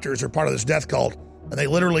these doctors are part of this death cult, and they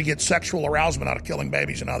literally get sexual arousement out of killing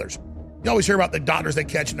babies and others. You always hear about the doctors they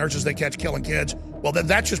catch, nurses they catch killing kids. Well,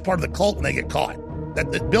 that's just part of the cult when they get caught.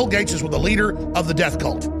 That Bill Gates is the leader of the death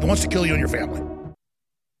cult. He wants to kill you and your family.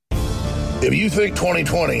 If you think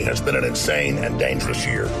 2020 has been an insane and dangerous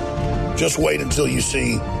year, just wait until you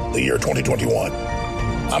see the year 2021.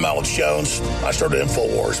 I'm Alex Jones. I started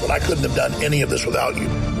InfoWars, but I couldn't have done any of this without you.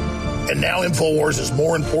 And now InfoWars is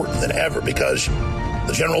more important than ever because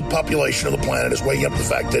the general population of the planet is waking up to the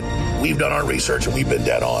fact that we've done our research and we've been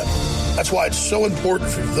dead on. That's why it's so important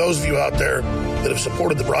for those of you out there that have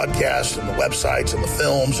supported the broadcast and the websites and the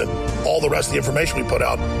films and all the rest of the information we put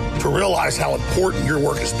out to realize how important your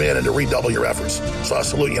work has been and to redouble your efforts. So I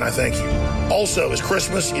salute you and I thank you. Also, as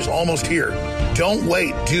Christmas is almost here, don't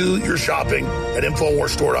wait. Do your shopping at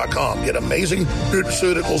InfoWarsStore.com. Get amazing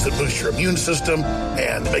nutraceuticals that boost your immune system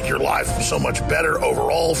and make your life so much better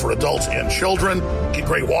overall for adults and children. Get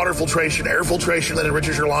great water filtration, air filtration that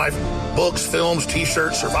enriches your life, books, films,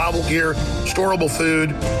 t-shirts, survival gear, storable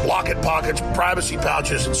food, locket pockets, privacy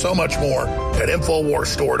pouches, and so much more at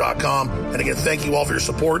InfoWarsStore.com. And again, thank you all for your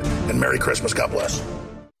support and Merry Christmas. God bless.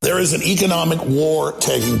 There is an economic war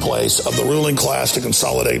taking place of the ruling class to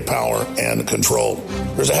consolidate power and control.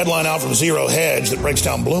 There's a headline out from Zero Hedge that breaks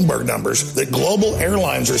down Bloomberg numbers that global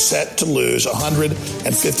airlines are set to lose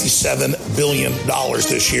 $157 billion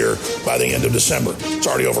this year by the end of December. It's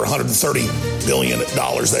already over $130 billion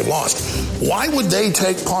they've lost. Why would they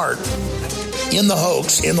take part in the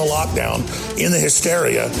hoax, in the lockdown, in the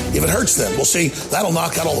hysteria, if it hurts them? Well, see, that'll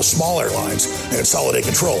knock out all the small airlines and consolidate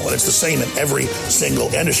control. And it's the same in every single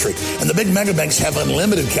industry. And the big mega banks have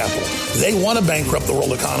unlimited capital. They want to bankrupt the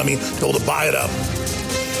world economy to be able to buy it up.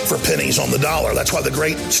 for pennies on the dollar. That's why the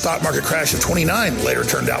great stock market crash of 29 later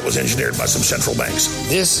turned out was engineered by some central banks.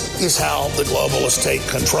 This is how the globalists take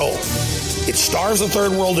control. It starves the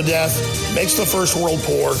third world to death, makes the first world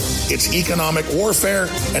poor, it's economic warfare,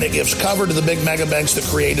 and it gives cover to the big mega banks that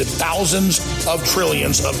created thousands of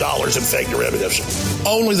trillions of dollars in fake derivatives.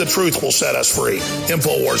 Only the truth will set us free.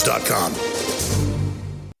 Infowars.com.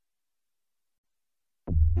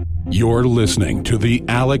 You're listening to The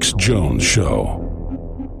Alex Jones Show.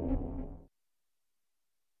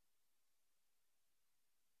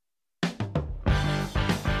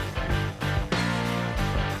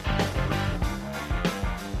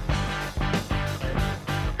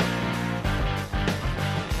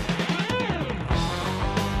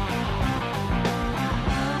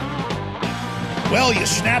 Well, you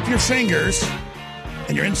snap your fingers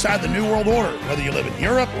and you're inside the New World Order, whether you live in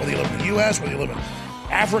Europe, whether you live in the U.S., whether you live in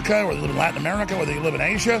Africa, whether you live in Latin America, whether you live in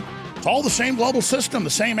Asia. It's all the same global system, the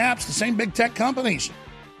same apps, the same big tech companies.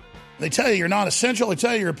 They tell you you're not essential. They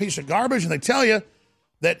tell you you're a piece of garbage. And they tell you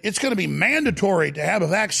that it's going to be mandatory to have a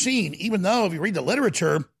vaccine, even though if you read the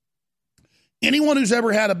literature, anyone who's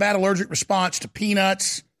ever had a bad allergic response to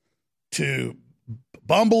peanuts, to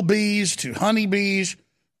bumblebees, to honeybees,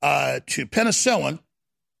 to penicillin,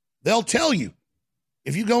 they'll tell you,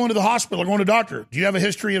 if you go into the hospital or go to a doctor, do you have a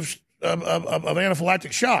history of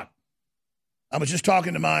anaphylactic shock? I was just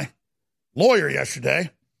talking to my lawyer yesterday.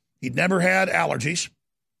 He'd never had allergies,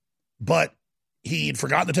 but he'd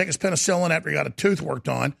forgotten to take his penicillin after he got a tooth worked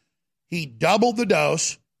on. He doubled the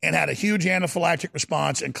dose and had a huge anaphylactic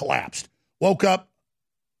response and collapsed. Woke up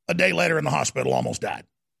a day later in the hospital, almost died.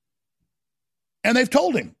 And they've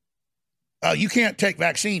told him, you can't take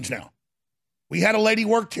vaccines now. We had a lady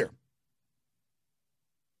worked here.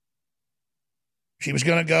 She was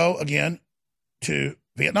going to go again to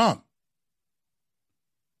Vietnam.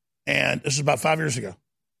 And this is about 5 years ago.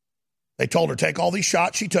 They told her, take all these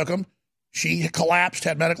shots. She took them. She collapsed,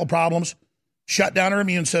 had medical problems, shut down her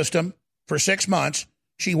immune system for 6 months.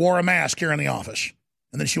 She wore a mask here in the office.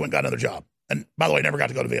 And then she went and got another job. And by the way, never got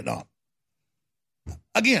to go to Vietnam.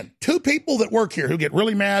 Again, two people that work here who get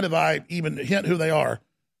really mad if I even hint who they are,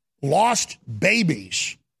 lost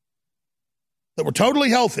babies that were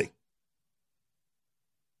totally healthy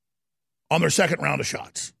on their second round of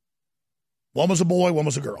shots. One was a boy, one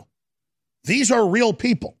was a girl. These are real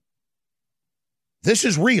people. This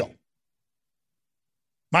is real.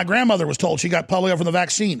 My grandmother was told she got polio from the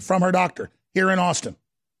vaccine from her doctor here in Austin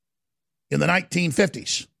in the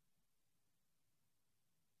 1950s.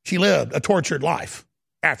 She lived a tortured life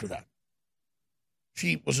after that.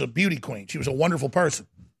 She was a beauty queen. She was a wonderful person.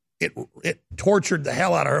 It tortured the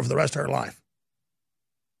hell out of her for the rest of her life.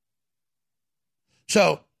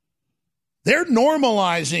 So they're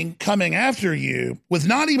normalizing coming after you with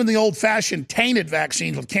not even the old-fashioned tainted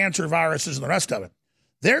vaccines with cancer viruses and the rest of it.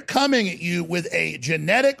 They're coming at you with a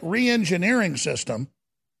genetic re-engineering system.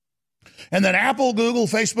 And then Apple, Google,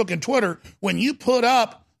 Facebook, and Twitter, when you put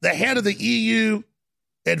up the head of the EU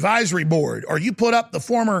advisory board, or you put up the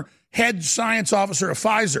former head science officer of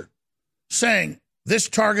Pfizer saying this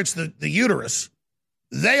targets the uterus,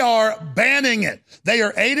 they are banning it. They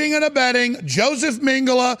are aiding and abetting Joseph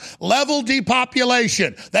Mengele level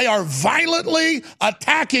depopulation. They are violently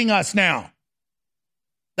attacking us now.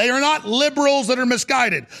 They are not liberals that are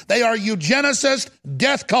misguided. They are eugenicist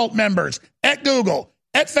death cult members at Google,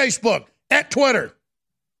 at Facebook, at Twitter,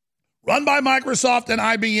 run by Microsoft and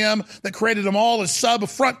IBM that created them all as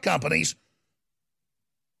sub-front companies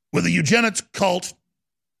with a eugenics cult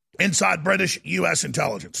inside British U.S.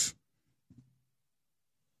 intelligence.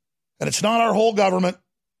 And it's not our whole government,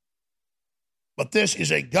 but this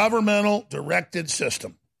is a governmental directed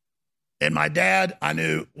system. And my dad, I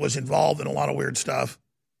knew, was involved in a lot of weird stuff,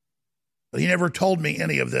 but he never told me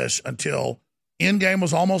any of this until Endgame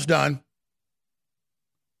was almost done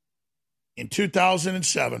in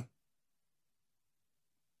 2007.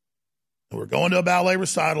 And we're going to a ballet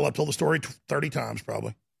recital. I've told the story 30 times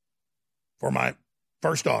probably for my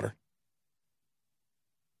first daughter.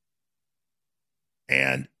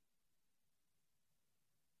 And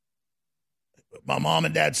my mom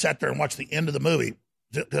and dad sat there and watched the end of the movie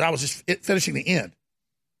because I was just finishing the end.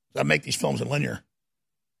 I make these films in linear.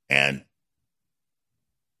 And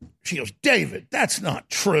she goes, David, that's not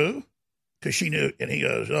true. Because she knew, and he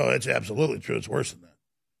goes, oh, it's absolutely true. It's worse than that.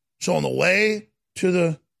 So on the way to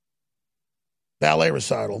the ballet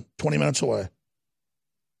recital, 20 minutes away,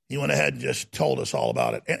 he went ahead and just told us all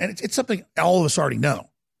about it. And it's something all of us already know.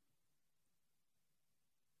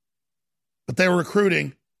 But they were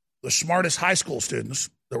recruiting the smartest high school students.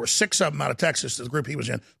 There were 6 of them out of Texas, the group he was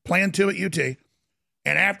in. Plan 2 at UT.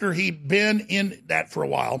 And after he'd been in that for a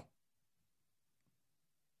while,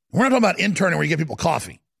 we're not talking about interning where you give people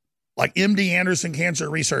coffee, like MD Anderson Cancer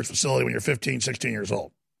Research Facility when you're 15, 16 years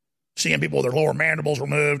old, seeing people with their lower mandibles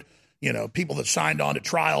removed, you know, people that signed on to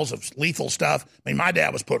trials of lethal stuff. I mean, my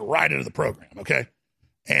dad was put right into the program, okay?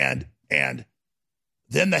 And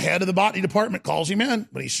then the head of the botany department calls him in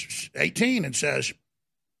when he's 18 and says,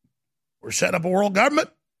 we're setting up a world government.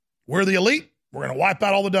 We're the elite. We're going to wipe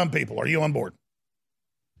out all the dumb people. Are you on board?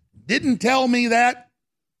 Didn't tell me that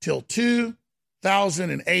till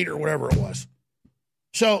 2008 or whatever it was.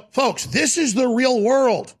 So, folks, this is the real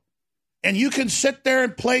world. And you can sit there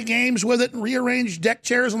and play games with it and rearrange deck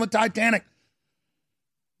chairs on the Titanic.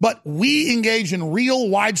 But we engage in real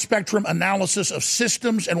wide-spectrum analysis of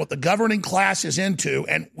systems and what the governing class is into,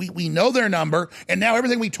 and we know their number, and now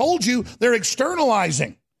everything we told you, they're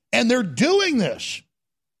externalizing, and they're doing this.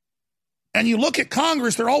 And you look at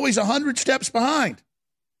Congress, they're always 100 steps behind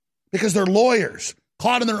because they're lawyers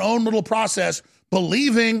caught in their own little process,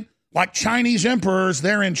 believing like Chinese emperors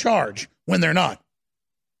they're in charge when they're not.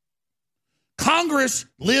 Congress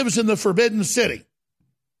lives in the Forbidden City.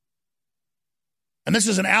 And this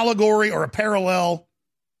is an allegory or a parallel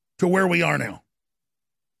to where we are now.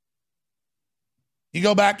 You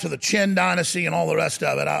go back to the Qin dynasty and all the rest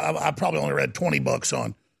of it. I probably only read 20 books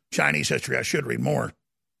on Chinese history. I should read more.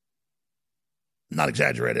 Not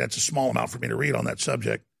exaggerated. That's a small amount for me to read on that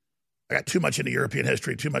subject. I got too much into European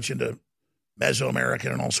history, too much into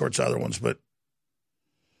Mesoamerican and all sorts of other ones. But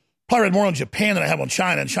probably read more on Japan than I have on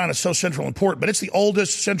China. And China's so central and important. But it's the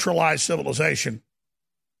oldest centralized civilization.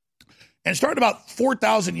 And it started about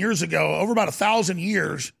 4,000 years ago. Over about 1,000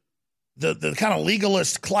 years, the kind of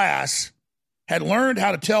legalist class had learned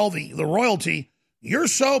how to tell the royalty, you're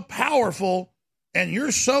so powerful and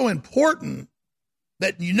you're so important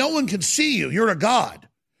that no one can see you. You're a god.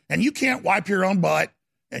 And you can't wipe your own butt,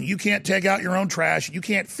 and you can't take out your own trash. You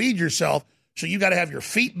can't feed yourself. So you got to have your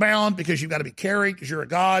feet bound because you've got to be carried because you're a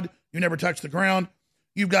god. You never touch the ground.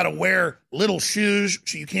 You've got to wear little shoes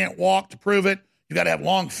so you can't walk to prove it. You got to have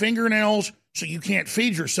long fingernails so you can't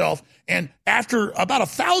feed yourself. And after about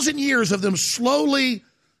 1,000 years of them slowly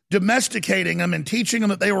domesticating them and teaching them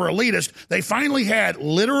that they were elitist, they finally had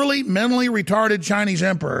literally mentally retarded Chinese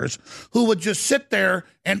emperors who would just sit there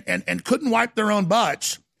and couldn't wipe their own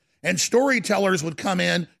butts. And storytellers would come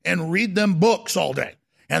in and read them books all day.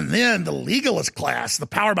 And then the legalist class, the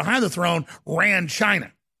power behind the throne, ran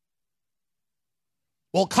China.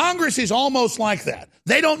 Well, Congress is almost like that.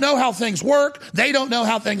 They don't know how things work. They don't know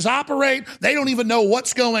how things operate. They don't even know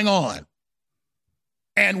what's going on.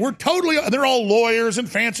 And they're all lawyers and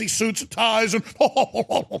fancy suits and ties and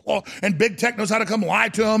big tech knows how to come lie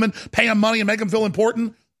to them and pay them money and make them feel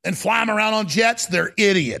important and fly them around on jets. They're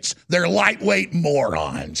idiots. They're lightweight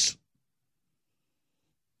morons.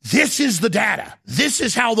 This is the data. This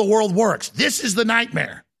is how the world works. This is the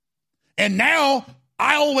nightmare. And now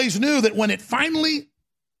I always knew that when it finally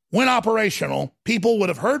went operational, people would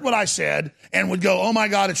have heard what I said and would go, oh my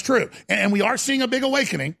God, it's true. And we are seeing a big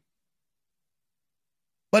awakening.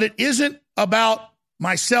 But it isn't about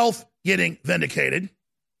myself getting vindicated.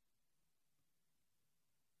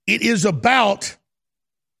 It is about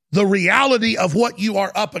the reality of what you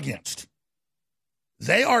are up against.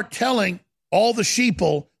 They are telling all the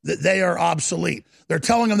sheeple that they are obsolete. They're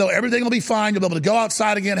telling them, though, everything will be fine. You'll be able to go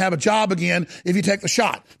outside again, have a job again if you take the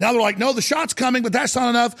shot. Now they're like, no, the shot's coming, but that's not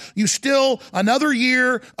enough. You still another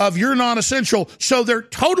year of you're non-essential. So they're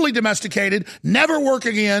totally domesticated, never work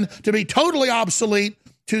again, to be totally obsolete,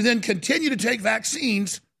 to then continue to take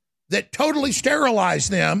vaccines that totally sterilize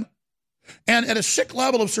them. And at a sick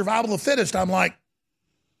level of survival of the fittest, I'm like,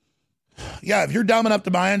 yeah, if you're dumb enough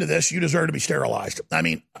to buy into this, you deserve to be sterilized. I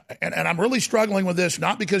mean, and I'm really struggling with this,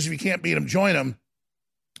 not because if you can't beat them, join them.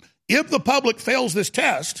 If the public fails this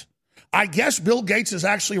test, I guess Bill Gates is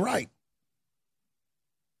actually right.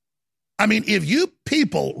 I mean, if you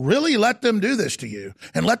people really let them do this to you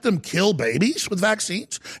and let them kill babies with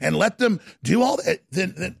vaccines and let them do all that,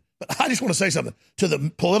 then I just want to say something. To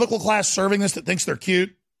the political class serving this that thinks they're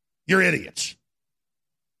cute, you're idiots.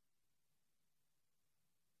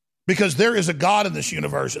 Because there is a God in this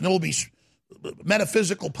universe, and there will be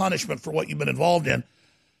metaphysical punishment for what you've been involved in.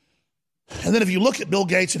 And then if you look at Bill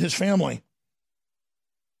Gates and his family,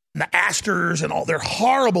 and the Astors and all, they're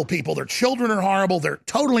horrible people. Their children are horrible. They're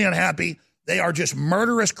totally unhappy. They are just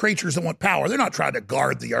murderous creatures that want power. They're not trying to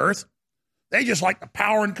guard the earth. They just like the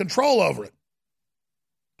power and control over it.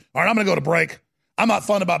 All right, I'm going to go to break. I'm not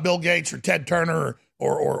fun about Bill Gates or Ted Turner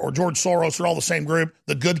or George Soros. They're all the same group,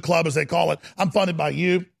 the good club as they call it. I'm funded by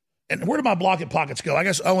you. And where did my Block It pockets go? I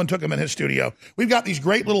guess Owen took them in his studio. We've got these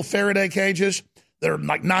great little Faraday cages They're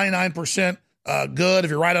like 99% good.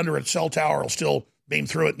 If you're right under a cell tower, it'll still beam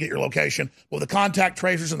through it and get your location. With the contact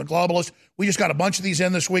tracers and the globalists, we just got a bunch of these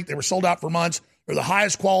in this week. They were sold out for months. They're the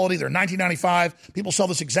highest quality. They're $19.95. People sell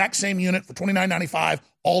this exact same unit for $29.95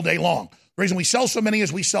 all day long. The reason we sell so many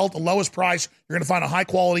is we sell at the lowest price. You're going to find a high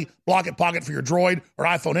quality Block-It Pocket for your Droid or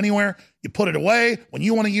iPhone anywhere. You put it away. When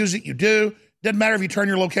you want to use it, you do. Doesn't matter if you turn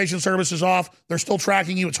your location services off. They're still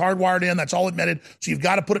tracking you. It's hardwired in. That's all admitted. So you've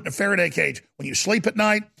got to put it in a Faraday cage. When you sleep at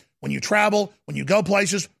night, when you travel, when you go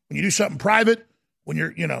places, when you do something private, when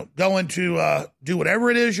you're, going to do whatever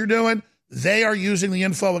it is you're doing, they are using the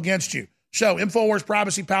info against you. So InfoWars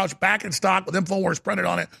Privacy Pouch back in stock with InfoWars printed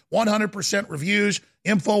on it. 100% reviews.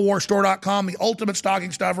 InfoWarsStore.com, the ultimate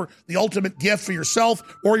stocking stuffer, the ultimate gift for yourself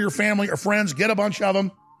or your family or friends. Get a bunch of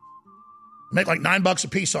them. Make like $9 a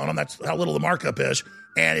piece on them. That's how little the markup is.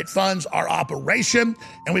 And it funds our operation.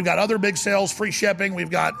 And we've got other big sales, free shipping. We've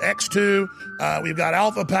got X2. We've got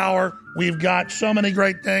Alpha Power. We've got so many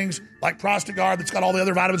great things like Prostagard that's got all the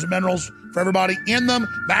other vitamins and minerals for everybody in them.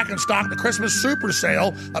 Back in stock, the Christmas Super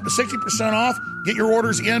Sale, up to 60% off. Get your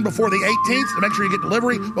orders in before the 18th to make sure you get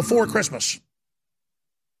delivery before Christmas.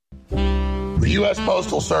 The U.S.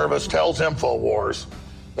 Postal Service tells InfoWars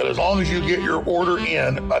that as long as you get your order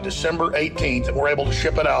in by December 18th and we're able to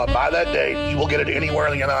ship it out by that date, you will get it anywhere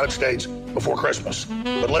in the United States before Christmas.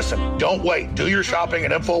 But listen, don't wait. Do your shopping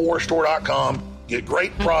at InfoWarsStore.com. Get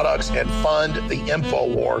great products and fund the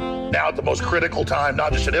InfoWar now at the most critical time,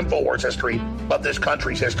 not just in InfoWars history, but this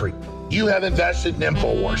country's history. You have invested in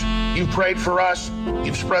InfoWars. You've prayed for us.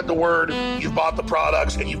 You've spread the word. You've bought the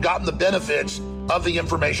products, and you've gotten the benefits of the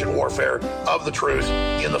information warfare, of the truth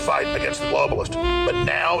in the fight against the globalist. But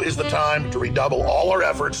now is the time to redouble all our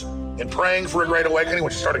efforts in praying for a great awakening,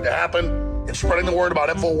 which is starting to happen, and spreading the word about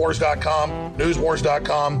InfoWars.com,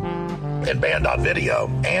 NewsWars.com, and Band.video,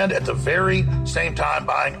 and at the very same time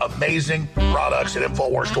buying amazing products at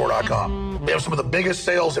InfoWarsStore.com. We have some of the biggest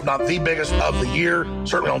sales, if not the biggest of the year,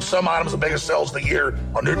 certainly on some items, the biggest sales of the year,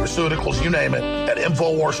 on nutraceuticals, you name it, at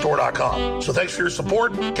InfoWarsStore.com. So thanks for your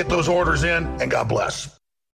support. Get those orders in, and God bless.